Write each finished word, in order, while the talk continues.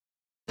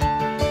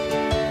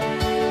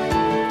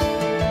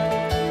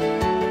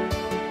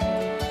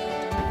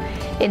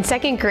In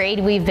second grade,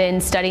 we've been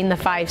studying the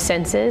 5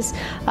 senses.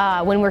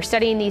 When we're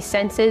studying these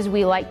senses,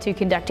 we like to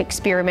conduct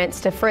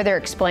experiments to further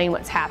explain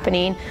what's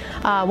happening.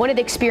 One of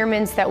the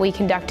experiments that we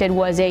conducted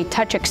was a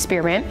touch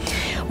experiment.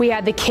 We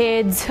had the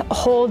kids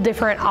hold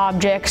different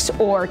objects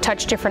or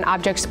touch different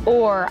objects,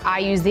 or I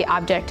used the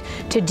object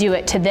to do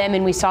it to them,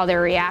 and we saw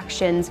their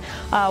reactions.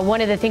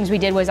 One of the things we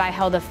did was I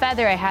held a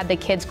feather, I had the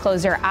kids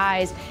close their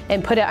eyes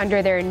and put it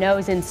under their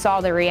nose and saw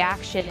the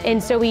reaction.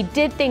 And so we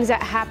did things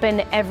that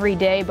happen every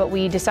day, but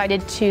we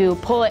decided to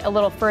pull it a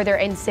little further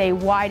and say,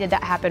 why did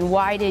that happen?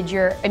 Why did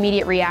your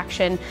immediate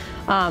reaction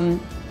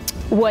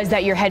was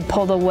that your head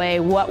pulled away?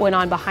 What went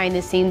on behind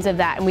the scenes of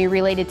that? And we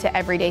related to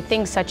everyday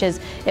things, such as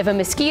if a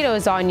mosquito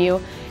is on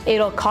you,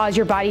 it'll cause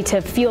your body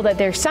to feel that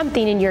there's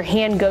something, and your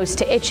hand goes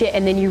to itch it,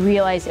 and then you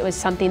realize it was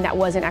something that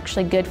wasn't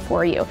actually good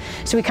for you.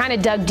 So we kind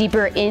of dug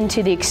deeper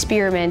into the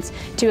experiments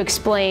to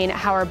explain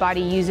how our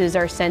body uses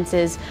our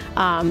senses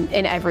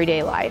in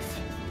everyday life.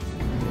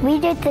 We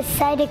did the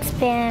sight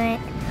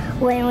experiment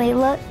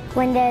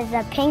when there's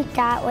a pink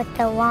dot with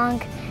the long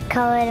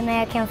colored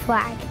American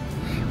flag.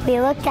 We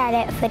looked at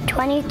it for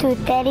 20 to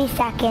 30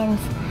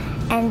 seconds,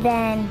 and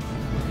then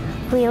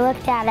we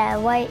looked at a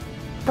white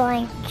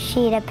blank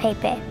sheet of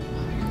paper.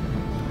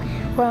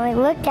 When we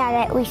looked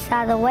at it, we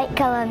saw the white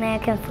color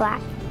American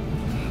flag.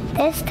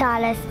 This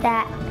taught us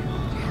that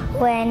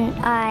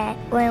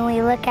when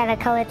we look at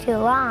a color too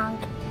long,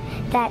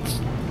 that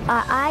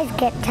our eyes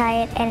get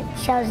tired and it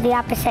shows the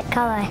opposite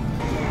color.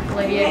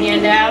 Olivia,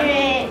 hand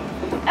out.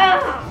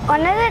 One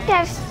of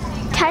the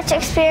touch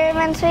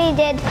experiments we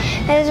did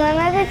is one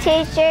of the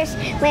teachers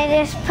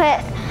made us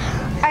put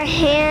our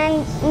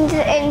hands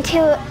into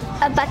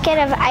a bucket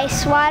of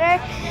ice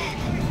water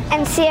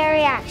and see our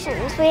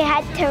reactions. We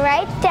had to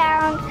write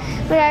down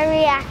what our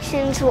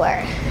reactions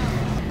were.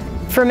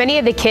 For many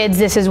of the kids,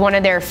 this is one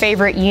of their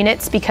favorite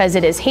units because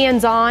it is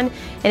hands-on,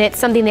 and it's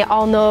something they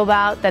all know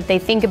about, that they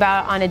think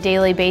about on a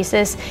daily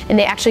basis, and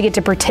they actually get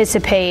to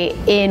participate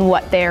in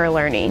what they're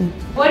learning.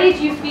 What did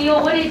you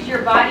feel? What did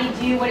your body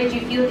do? What did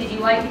you feel? Did you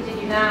like it?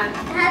 Did you not?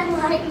 I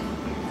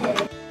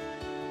liked it.